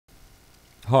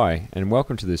Hi, and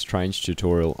welcome to this Trainz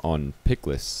tutorial on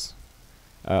Picklists.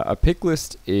 A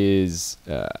picklist is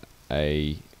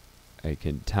a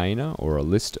container or a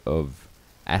list of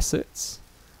assets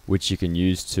which you can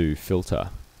use to filter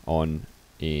on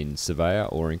in Surveyor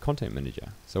or in Content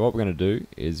Manager. So what we're going to do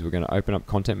is we're going to open up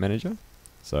Content Manager.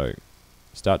 So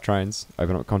start Trainz,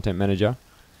 open up Content Manager,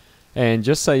 and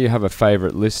just say you have a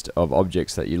favorite list of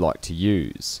objects that you like to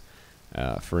use.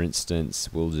 For instance,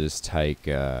 we'll just take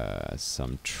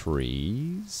some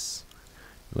trees.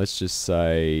 Let's just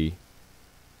say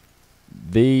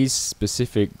these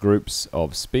specific groups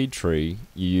of speed tree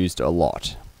you used a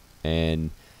lot and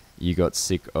you got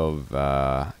sick of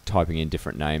typing in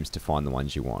different names to find the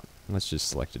ones you want. Let's just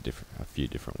select a few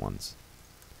different ones.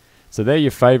 So they're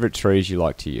your favorite trees you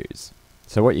like to use.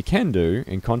 So what you can do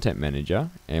in Content Manager,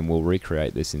 and we'll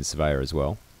recreate this in Surveyor as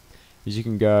well, is you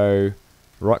can go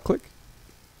right click,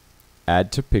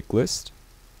 add to pick list,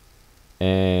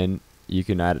 and you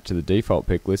can add it to the default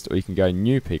pick list, or you can go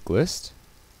new pick list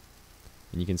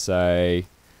and you can say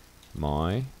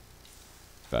my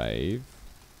fave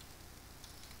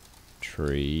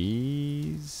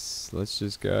trees. Let's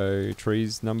just go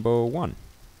trees number 1,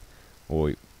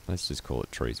 or let's just call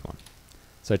it trees 1.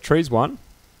 So trees 1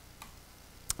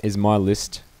 is my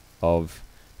list of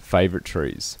favorite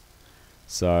trees.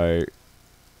 So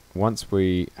once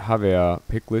we have our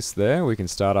pick list there, we can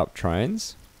start up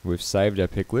Trainz. We've saved our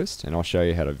pick list, and I'll show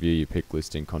you how to view your pick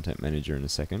list in Content Manager in a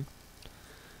second.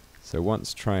 So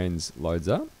once Trainz loads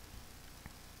up,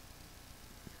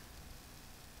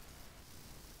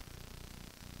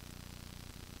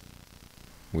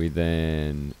 we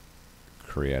then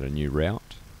create a new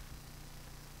route.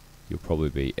 You'll probably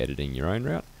be editing your own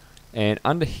route. And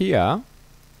under here,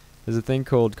 there's a thing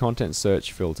called Content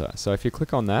Search Filter. So if you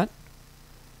click on that,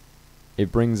 it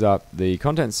brings up the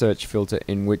content search filter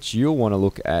in which you'll want to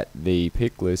look at the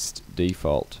pick list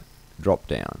default drop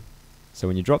down. So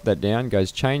when you drop that down, it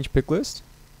goes change pick list.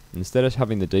 Instead of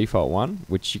having the default one,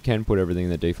 which you can put everything in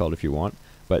the default if you want,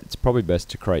 but it's probably best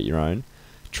to create your own.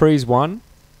 Trees 1,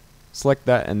 select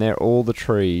that, and they're all the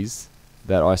trees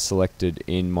that I selected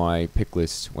in my pick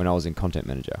list when I was in Content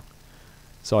Manager.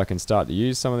 So I can start to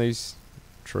use some of these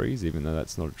trees, even though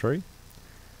that's not a tree.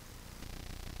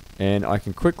 And I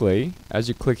can quickly, as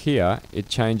you click here, it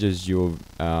changes your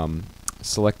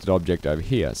selected object over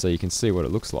here, so you can see what it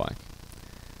looks like.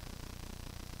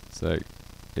 So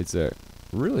it's a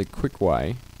really quick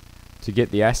way to get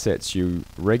the assets you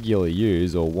regularly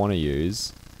use or want to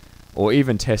use, or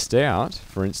even test out.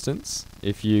 For instance,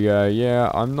 if you go,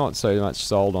 yeah, I'm not so much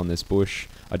sold on this bush,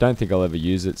 I don't think I'll ever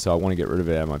use it, so I want to get rid of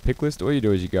it out of my pick list. All you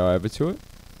do is you go over to it,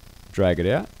 drag it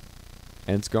out,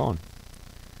 and it's gone.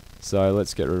 So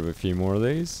let's get rid of a few more of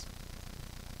these.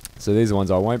 So these are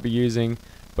ones I won't be using,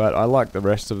 but I like the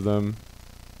rest of them,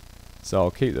 so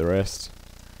I'll keep the rest,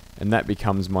 and that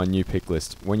becomes my new pick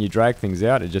list. When you drag things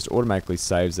out, it just automatically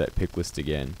saves that pick list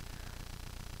again.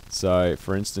 So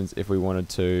for instance, if we wanted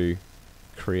to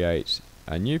create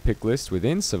a new pick list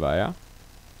within Surveyor,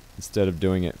 instead of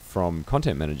doing it from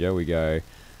Content Manager, we go,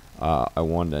 I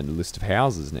want a list of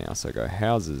houses now, so go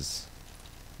houses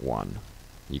 1.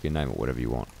 You can name it whatever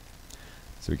you want.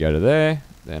 So we go to there,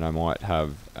 then I might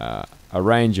have a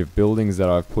range of buildings that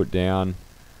I've put down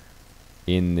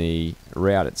in the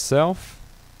route itself,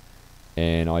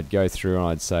 and I'd go through and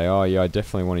I'd say, oh yeah, I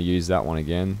definitely want to use that one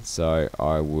again, so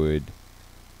I would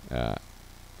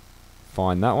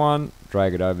find that one,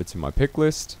 drag it over to my pick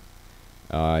list.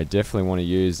 I definitely want to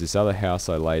use this other house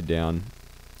I laid down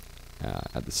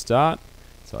at the start,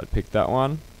 so I'd pick that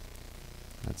one.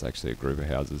 That's actually a group of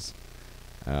houses.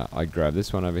 I'd grab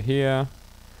this one over here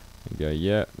and go,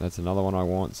 yeah, that's another one I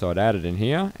want. So I'd add it in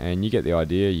here, and you get the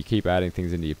idea. You keep adding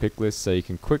things into your pick list, so you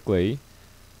can quickly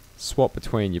swap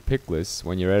between your pick lists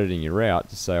when you're editing your route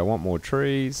to say, I want more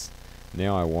trees.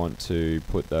 Now I want to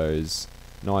put those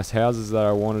nice houses that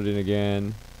I wanted in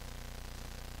again.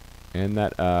 And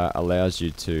that allows you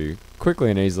to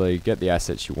quickly and easily get the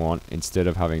assets you want instead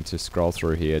of having to scroll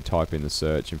through here, type in the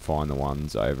search, and find the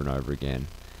ones over and over again.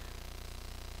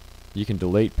 You can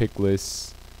delete pick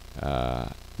lists.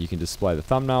 You can display the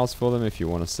thumbnails for them if you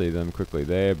want to see them quickly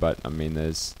there, but I mean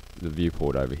there's the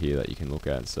viewport over here that you can look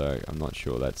at, so I'm not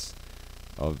sure that's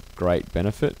of great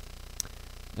benefit.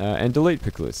 And delete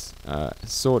pick lists.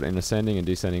 Sort in ascending and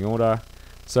descending order.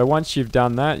 So once you've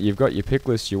done that, you've got your pick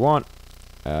lists you want.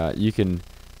 You can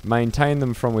maintain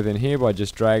them from within here by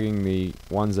just dragging the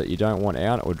ones that you don't want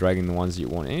out, or dragging the ones that you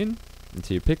want in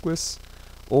into your pick lists,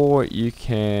 or you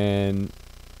can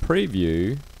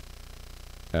preview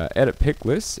edit pick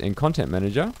lists in Content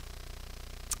Manager,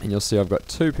 and you'll see I've got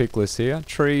 2 pick lists here,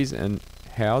 trees and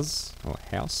house,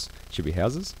 should be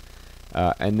houses.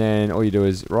 And then all you do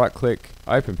is right click,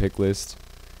 open pick list,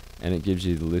 and it gives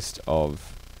you the list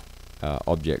of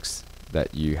objects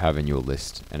that you have in your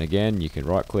list. And again, you can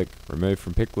right click, remove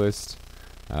from pick list.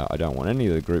 I don't want any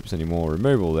of the groups anymore,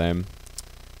 remove all them,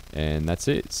 and that's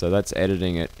it. So that's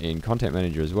editing it in Content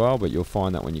Manager as well, but you'll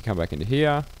find that when you come back into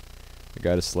here, I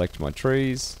go to select my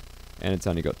trees, and it's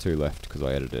only got 2 left because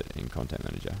I edited it in Content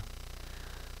Manager.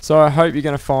 So I hope you're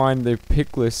going to find the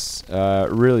pick lists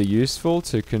really useful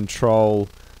to control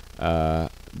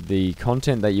the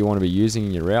content that you want to be using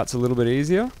in your routes a little bit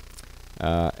easier.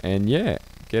 And yeah,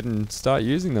 get and start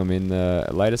using them in the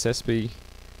latest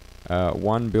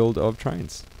SB1 build of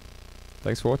Trainz.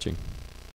 Thanks for watching.